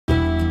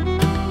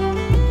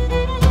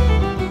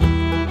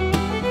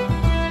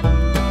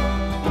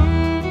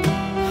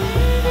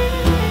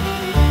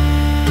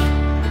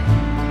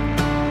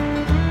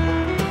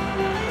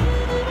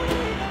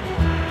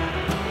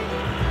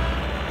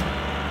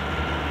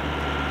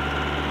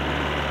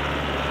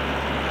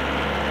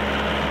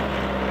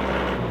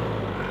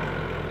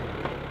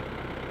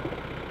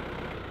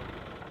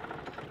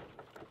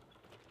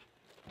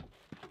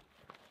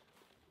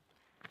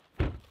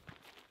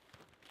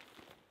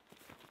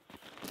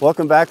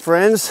Welcome back,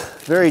 friends.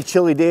 Very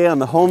chilly day on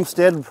the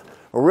homestead.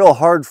 A real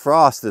hard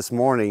frost this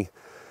morning.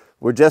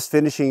 We're just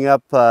finishing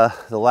up the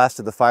last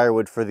of the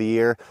firewood for the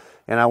year,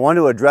 and I want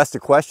to address a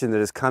question that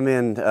has come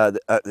in.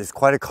 There's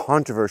quite a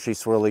controversy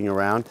swirling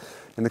around,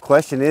 and the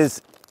question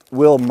is,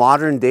 will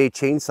modern day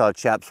chainsaw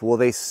chaps, will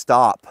they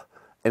stop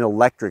an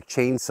electric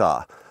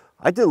chainsaw?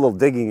 I did a little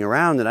digging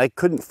around and I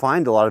couldn't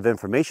find a lot of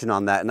information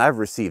on that, and I've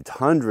received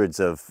hundreds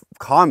of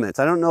comments.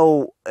 I don't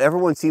know,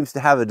 everyone seems to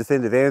have a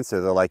definitive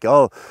answer. They're like,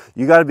 oh,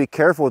 you got to be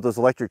careful with those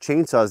electric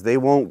chainsaws.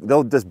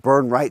 They'll just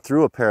burn right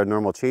through a pair of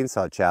normal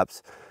chainsaw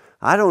chaps.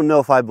 I don't know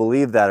if I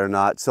believe that or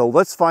not, so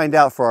let's find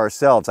out for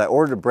ourselves. I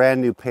ordered a brand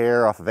new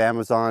pair off of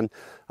Amazon.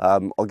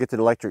 I'll get the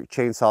electric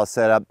chainsaw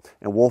set up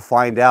and we'll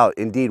find out,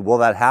 indeed, will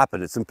that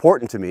happen? It's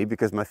important to me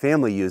because my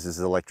family uses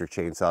electric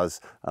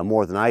chainsaws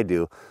more than I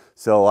do.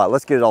 So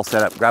let's get it all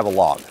set up, grab a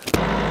log.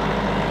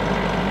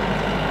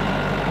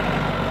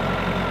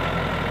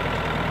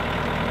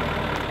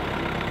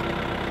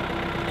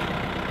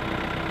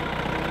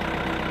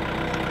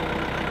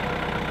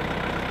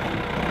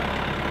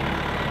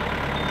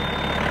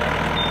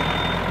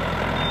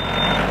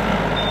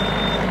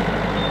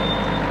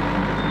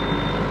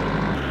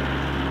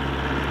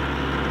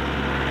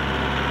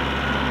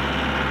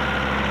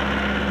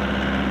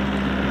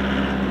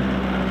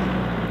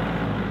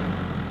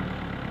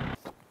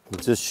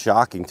 It's just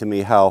shocking to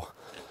me how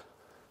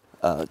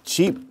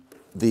cheap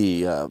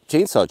the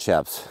chainsaw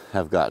chaps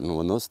have gotten.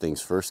 When those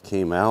things first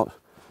came out,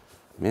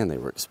 man, they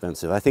were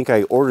expensive. I think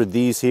I ordered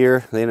these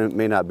here. They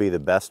may not be the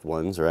best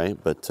ones,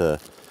 right? But I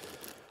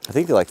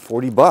think they're like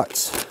 40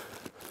 bucks,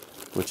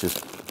 which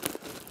is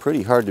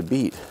pretty hard to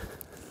beat.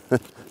 I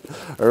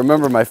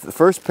remember the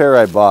first pair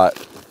I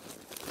bought,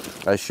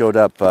 I showed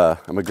up,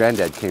 my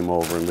granddad came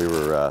over and we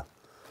were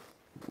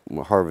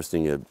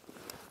harvesting a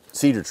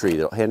cedar tree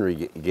that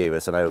Henry gave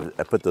us, and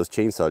I put those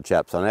chainsaw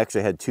chaps on. I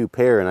actually had two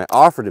pair and I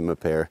offered him a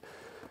pair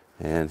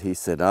and he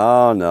said,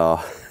 oh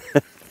no,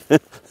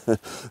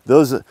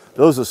 those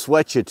will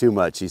sweat you too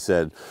much, he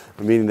said,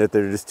 meaning that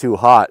they're just too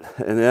hot.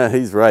 And yeah,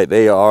 he's right,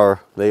 they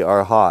are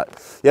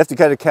hot. You have to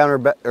kind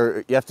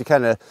of you have to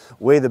kind of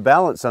weigh the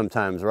balance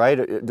sometimes,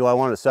 right? Do I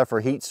want to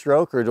suffer heat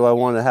stroke or do I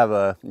want to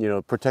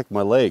have protect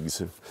my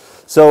legs?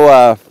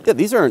 So yeah,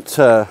 these aren't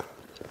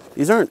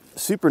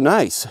super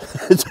nice.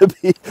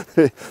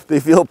 They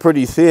feel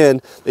pretty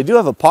thin. They do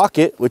have a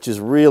pocket, which is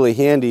really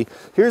handy.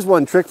 Here's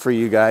one trick for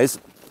you guys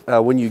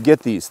when you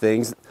get these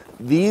things.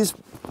 This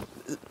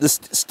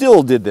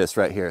Still did this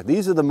right here.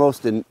 This is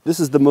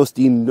the most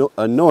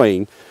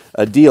annoying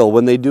deal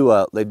when they do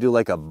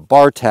like a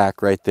bar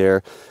tack right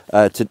there.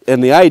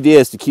 And the idea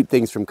is to keep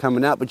things from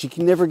coming out, but you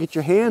can never get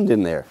your hand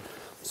in there.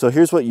 So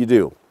here's what you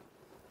do.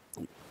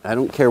 I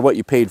don't care what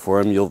you paid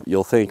for them.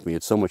 You'll thank me.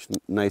 It's so much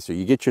nicer.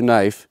 You get your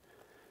knife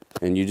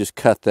and you just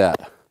cut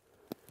that.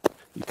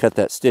 You cut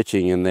that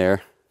stitching in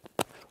there.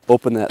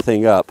 Open that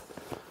thing up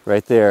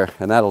right there,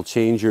 and that'll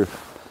change your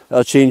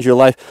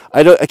life.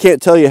 I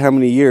can't tell you how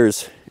many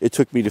years it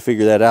took me to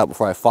figure that out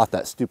before I fought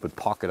that stupid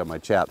pocket on my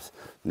chaps.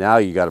 Now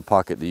you got a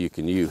pocket that you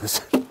can use.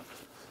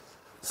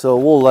 So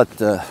we'll let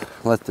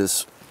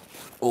this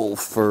old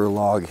fir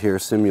log here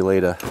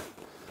simulate a.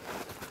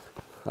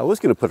 I was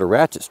going to put a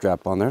ratchet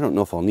strap on there. I don't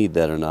know if I'll need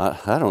that or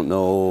not. I don't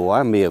know.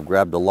 I may have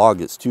grabbed a log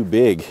that's too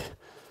big.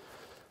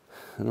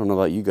 I don't know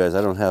about you guys.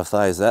 I don't have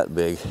thighs that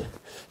big.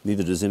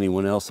 Neither does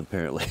anyone else,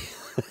 apparently.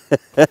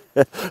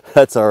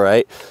 That's all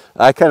right.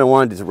 I kind of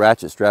wanted to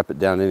ratchet strap it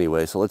down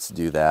anyway, so let's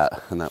do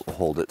that, and that will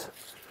hold it.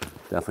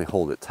 Definitely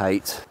hold it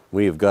tight.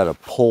 We have got a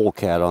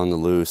polecat on the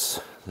loose.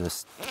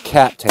 This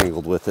cat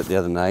tangled with it the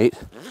other night,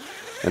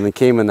 and then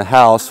came in the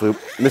house.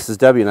 Mrs.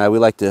 W and I, we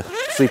like to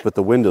sleep with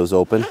the windows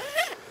open.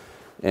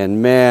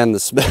 And man,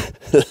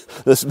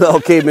 the smell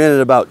came in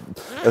and about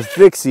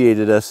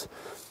asphyxiated us.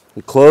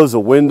 We closed the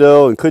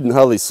window and couldn't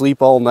hardly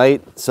sleep all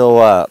night.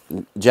 So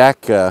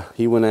Jack,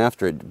 he went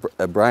after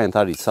it. Brian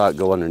thought he saw it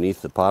go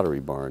underneath the pottery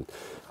barn.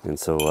 And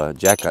so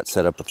Jack got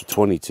set up with a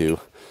 22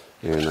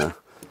 and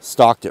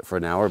stalked it for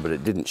an hour, but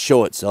it didn't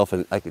show itself.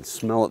 And I could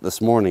smell it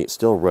this morning. It's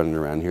still running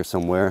around here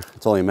somewhere.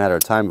 It's only a matter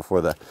of time before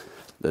the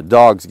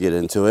dogs get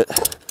into it.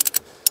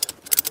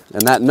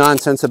 And that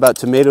nonsense about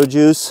tomato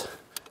juice,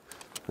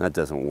 that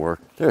doesn't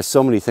work. There are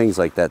so many things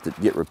like that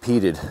get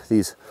repeated.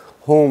 These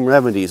home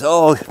remedies.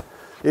 Oh,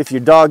 if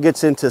your dog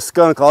gets into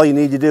skunk, all you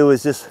need to do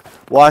is just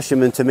wash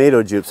him in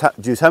tomato juice.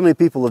 How many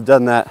people have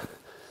done that?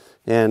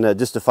 And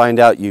just to find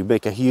out, you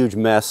make a huge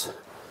mess.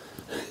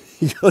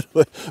 You go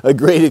to a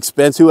great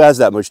expense. Who has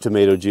that much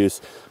tomato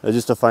juice?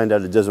 Just to find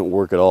out it doesn't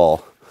work at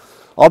all.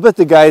 I'll bet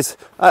the guys,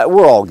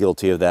 we're all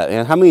guilty of that.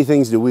 And how many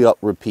things do we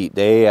repeat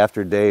day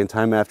after day and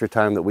time after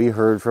time that we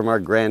heard from our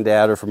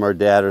granddad or from our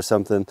dad or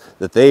something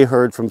that they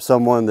heard from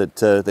someone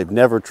that they've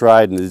never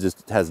tried, and it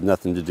just has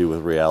nothing to do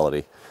with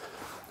reality?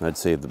 I'd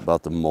say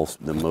about the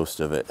most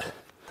of it.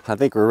 I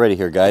think we're ready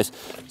here, guys.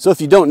 So if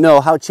you don't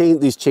know how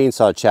these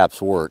chainsaw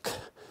chaps work,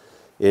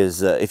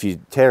 is if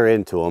you tear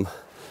into them,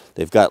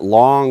 they've got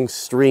long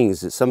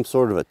strings. It's some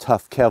sort of a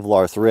tough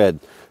Kevlar thread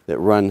that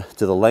run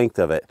to the length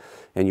of it.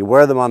 and you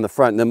wear them on the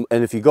front. And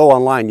if you go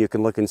online, you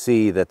can look and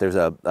see that there's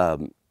a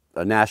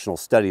national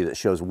study that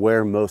shows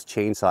where most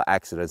chainsaw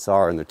accidents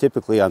are, and they're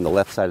typically on the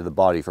left side of the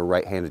body for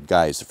right-handed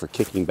guys, for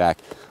kicking back,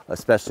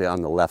 especially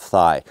on the left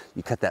thigh.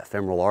 You cut that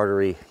femoral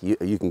artery,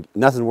 you can,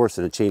 nothing worse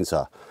than a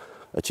chainsaw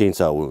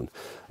wound.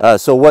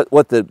 So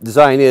what the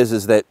design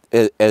is that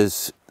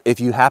as if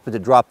you happen to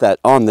drop that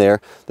on there,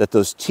 that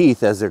those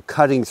teeth, as they're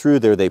cutting through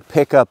there, they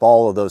pick up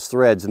all of those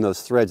threads, and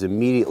those threads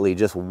immediately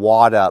just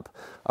wad up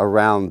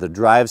around the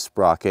drive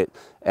sprocket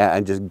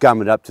and just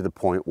gum it up to the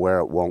point where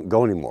it won't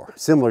go anymore.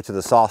 Similar to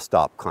the saw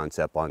stop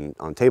concept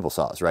on table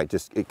saws, right?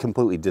 Just it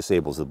completely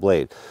disables the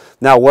blade.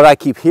 Now, what I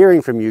keep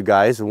hearing from you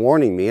guys and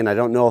warning me, and I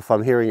don't know if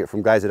I'm hearing it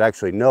from guys that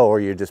actually know or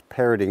you're just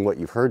parroting what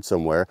you've heard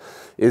somewhere,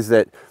 is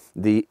that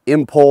the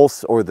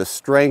impulse or the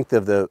strength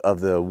of the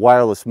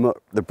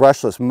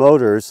brushless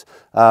motors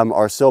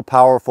are so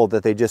powerful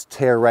that they just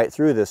tear right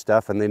through this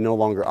stuff, and they no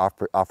longer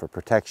offer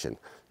protection.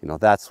 You know,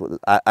 that's what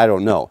I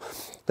don't know.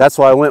 That's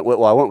why I went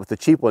with the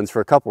cheap ones for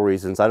a couple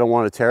reasons. I don't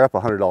want to tear up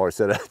a $100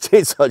 set of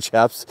chainsaw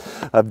chaps.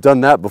 I've done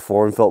that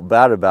before and felt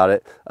bad about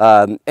it.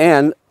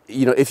 And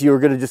you know, if you were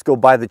going to just go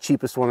buy the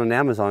cheapest one on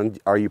Amazon,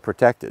 are you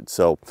protected?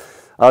 So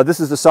this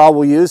is the saw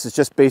we'll use. It's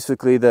just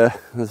basically the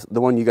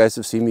one you guys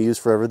have seen me use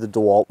forever, the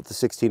DeWalt with the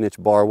 16-inch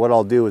bar. What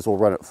I'll do is we'll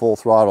run it full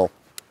throttle,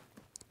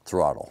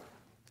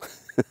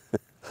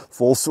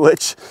 full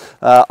switch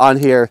on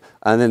here,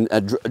 and then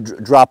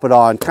drop it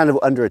on kind of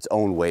under its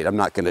own weight. I'm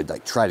not going to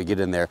like try to get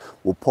in there.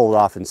 We'll pull it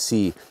off and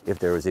see if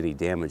there was any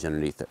damage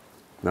underneath it.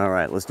 All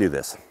right, let's do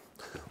this.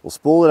 We'll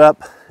spool it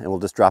up and we'll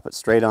just drop it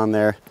straight on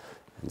there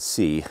and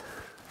see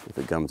if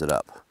it gums it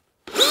up.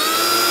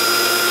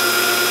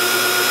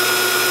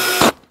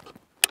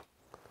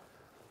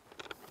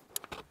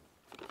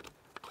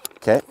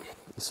 Okay,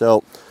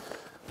 so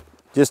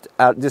just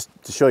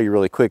to show you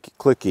really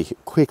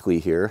quickly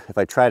here, if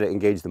I try to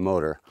engage the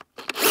motor,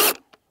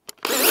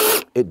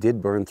 it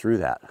did burn through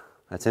that.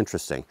 That's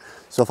interesting.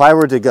 So if I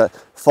were to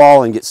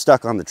fall and get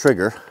stuck on the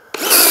trigger,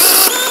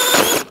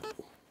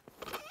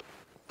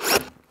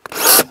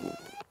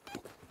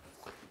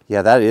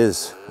 yeah, that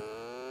is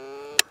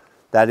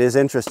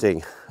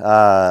interesting,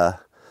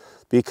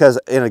 because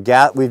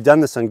we've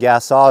done this on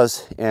gas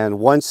saws, and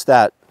once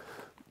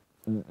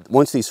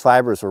these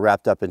fibers were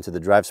wrapped up into the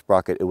drive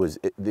sprocket,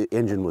 the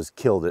engine was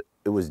killed.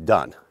 It was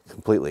done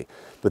completely.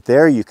 But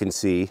there you can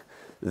see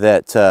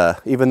that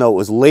even though it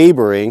was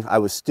laboring, I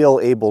was still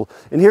able.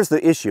 And here's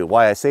the issue: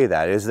 why I say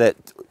that is that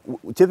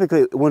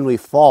typically when we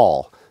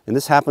fall, and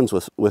this happens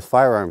with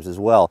firearms as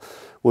well,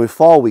 when we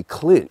fall, we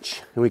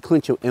clinch and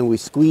we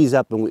squeeze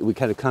up, and we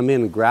kind of come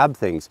in and grab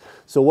things.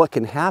 So what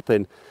can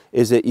happen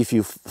is that if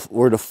you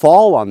were to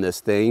fall on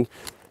this thing,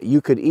 you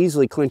could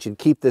easily clinch and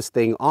keep this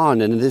thing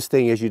on, and this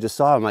thing, as you just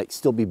saw, might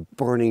still be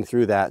burning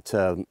through that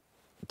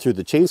through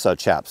the chainsaw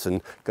chaps.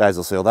 And guys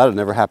will say, well, that'll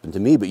never happen to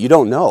me, but you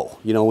don't know.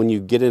 You know, when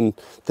you get in,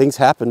 things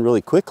happen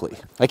really quickly.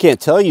 I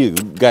can't tell you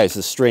guys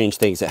the strange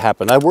things that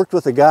happen. I worked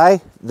with a guy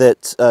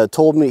that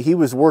told me he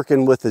was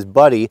working with his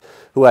buddy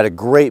who had a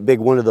great big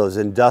one of those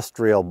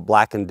industrial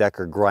Black &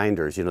 Decker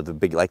grinders, you know, the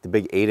big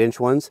 8-inch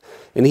ones.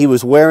 And he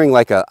was wearing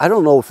like I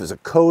don't know if it was a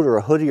coat or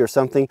a hoodie or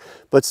something,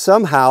 but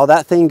somehow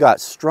that thing got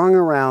strung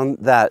around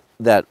that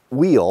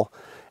wheel,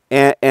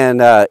 and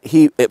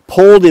it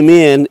pulled him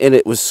in, and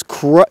it was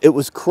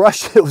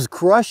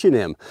crushing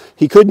him.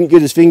 He couldn't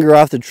get his finger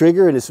off the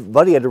trigger, and his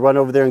buddy had to run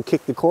over there and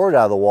kick the cord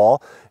out of the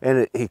wall,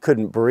 and he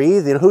couldn't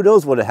breathe. And who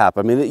knows what had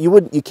happened? I mean,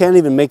 you can't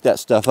even make that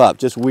stuff up.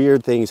 Just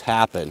weird things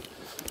happen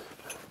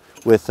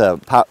with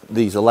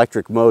these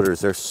electric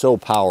motors. They're so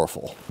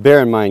powerful. Bear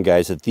in mind,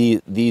 guys, that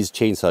these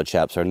chainsaw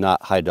chaps are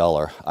not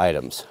high-dollar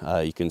items.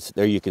 You can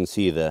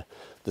see the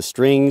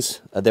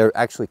strings. They're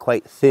actually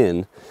quite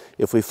thin.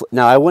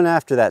 Now I went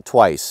after that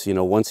twice, you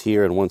know, once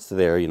here and once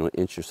there, you know, an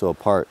inch or so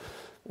apart,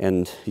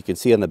 and you can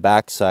see on the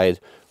back side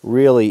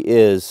really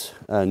is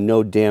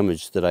no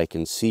damage that I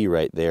can see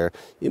right there.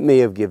 It may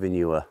have given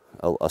you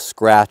a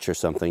scratch or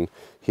something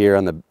here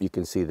on the. You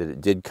can see that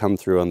it did come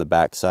through on the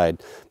back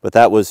side, but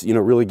that was, you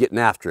know, really getting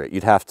after it.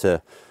 You'd have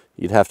to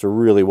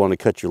really want to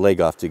cut your leg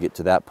off to get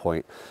to that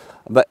point.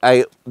 But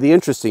the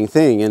interesting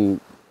thing and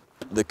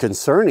the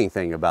concerning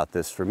thing about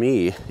this for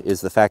me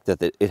is the fact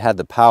that it had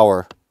the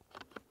power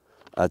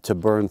to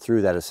burn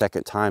through that a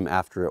second time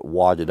after it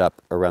wadded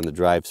up around the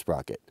drive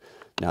sprocket.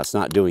 Now it's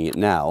not doing it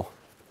now.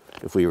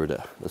 If we were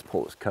to, let's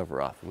pull this cover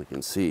off and we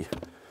can see.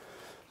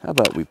 How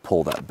about we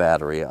pull that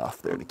battery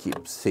off there to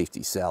keep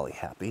Safety Sally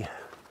happy.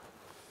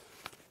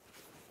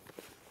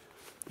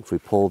 If we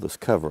pull this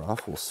cover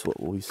off, what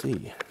will we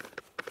see?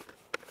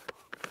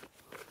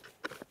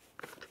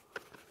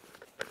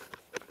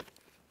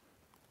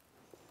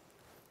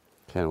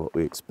 Kind of what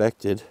we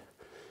expected.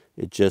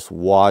 It just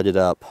wadded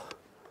up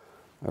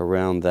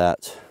around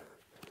that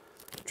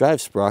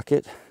drive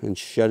sprocket and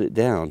shut it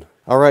down.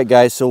 All right,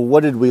 guys, so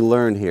what did we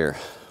learn here?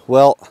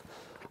 Well,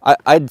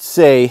 I'd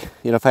say,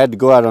 you know, if I had to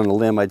go out on a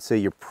limb, I'd say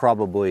you're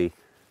probably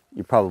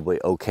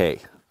okay.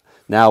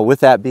 Now, with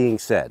that being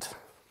said,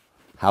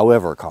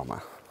 however,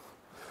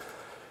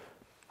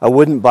 I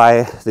wouldn't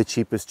buy the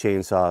cheapest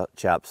chainsaw,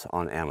 chaps,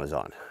 on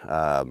Amazon.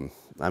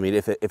 I mean,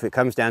 if it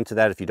comes down to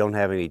that, if you don't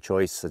have any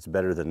choice, it's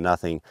better than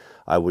nothing.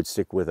 I would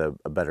stick with a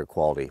better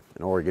quality,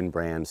 an Oregon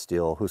brand,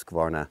 steel,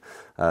 Husqvarna,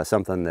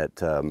 something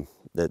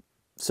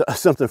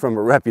something from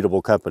a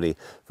reputable company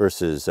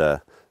versus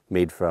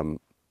made from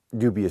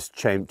dubious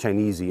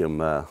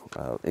Chinesium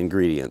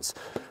ingredients.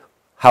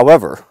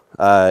 However,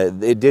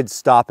 it did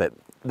stop it.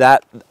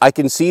 That I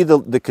can see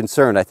the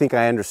concern. I think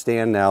I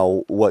understand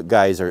now what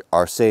guys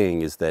are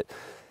saying is that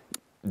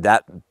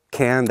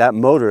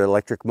motor,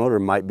 electric motor,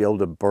 might be able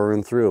to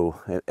burn through,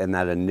 and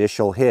that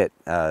initial hit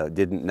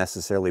didn't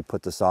necessarily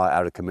put the saw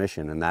out of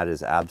commission, and that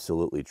is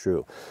absolutely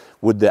true.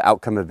 Would the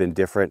outcome have been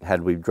different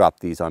had we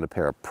dropped these on a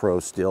pair of Pro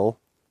Steel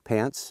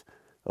pants?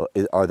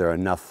 Are there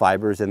enough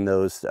fibers in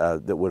those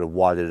that would have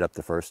wadded it up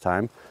the first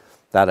time?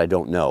 That I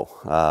don't know,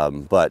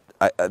 but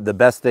the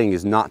best thing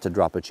is not to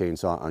drop a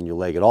chainsaw on your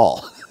leg at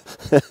all.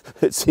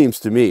 It seems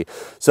to me.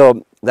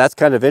 So that's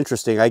kind of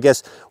interesting. I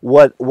guess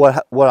what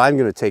I'm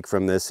going to take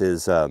from this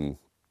is, you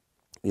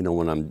know,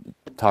 when I'm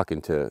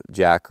talking to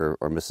Jack or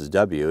Mrs.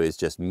 W, is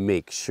just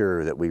make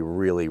sure that we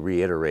really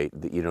reiterate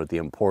the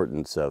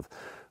importance of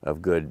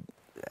good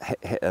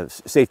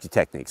safety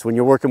techniques. When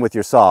you're working with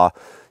your saw,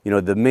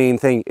 the main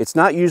thing, it's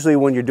not usually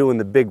when you're doing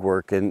the big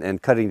work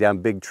and cutting down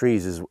big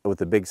trees with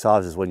the big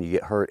saws is when you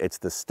get hurt. It's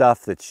the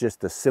stuff that's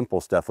just the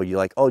simple stuff where you're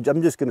like, oh,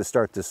 I'm just going to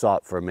start this saw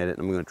for a minute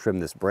and I'm going to trim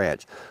this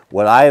branch.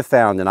 What I have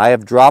found, and I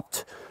have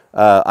dropped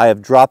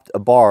a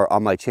bar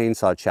on my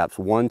chainsaw, chaps,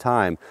 one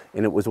time,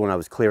 and it was when I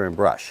was clearing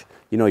brush.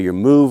 You're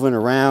moving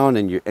around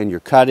and you're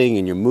cutting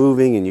and you're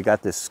moving and you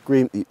got this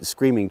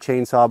screaming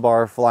chainsaw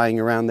bar flying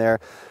around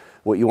there.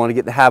 What you want to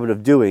get in the habit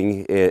of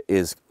doing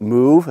is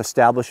move,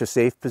 establish a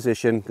safe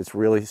position that's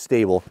really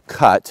stable,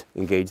 cut,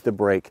 engage the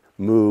brake,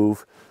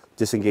 move,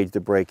 disengage the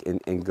brake,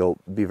 and go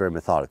be very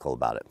methodical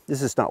about it.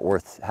 This is not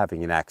worth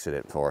having an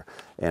accident for.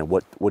 And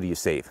what do you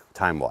save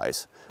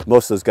time-wise?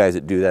 Most of those guys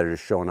that do that are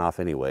just showing off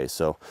anyway.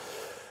 So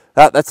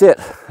that's it.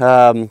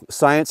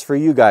 Science for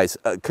you guys.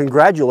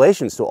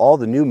 Congratulations to all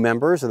the new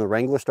members in the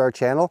Wranglerstar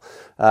channel.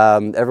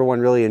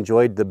 Everyone really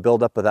enjoyed the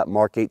build-up of that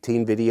Mark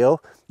 18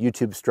 video.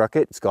 YouTube struck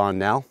it. It's gone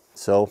now.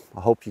 So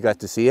I hope you got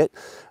to see it.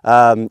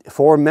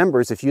 For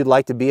members, if you'd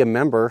like to be a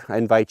member, I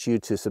invite you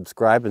to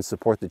subscribe and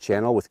support the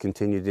channel with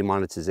continued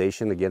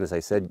demonetization. Again, as I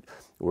said,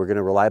 we're going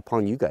to rely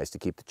upon you guys to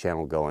keep the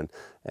channel going,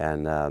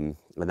 and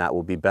that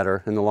will be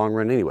better in the long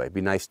run anyway. It'd be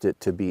nice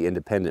to be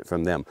independent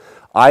from them.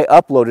 I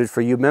uploaded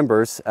for you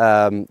members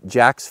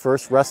Jack's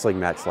first wrestling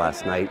match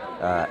last night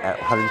at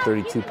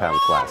 132-pound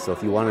class. So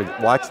if you want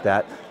to watch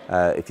that,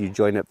 if you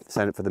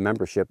sign up for the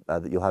membership,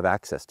 that you'll have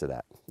access to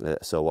that.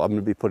 So I'm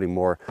going to be putting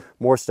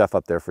more stuff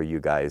up there for you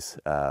guys,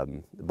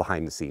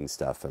 behind the scenes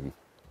stuff and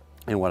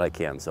what I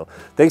can. So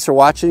thanks for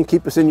watching.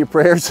 Keep us in your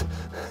prayers.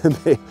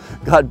 May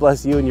God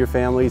bless you and your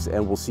families,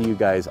 and we'll see you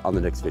guys on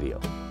the next video.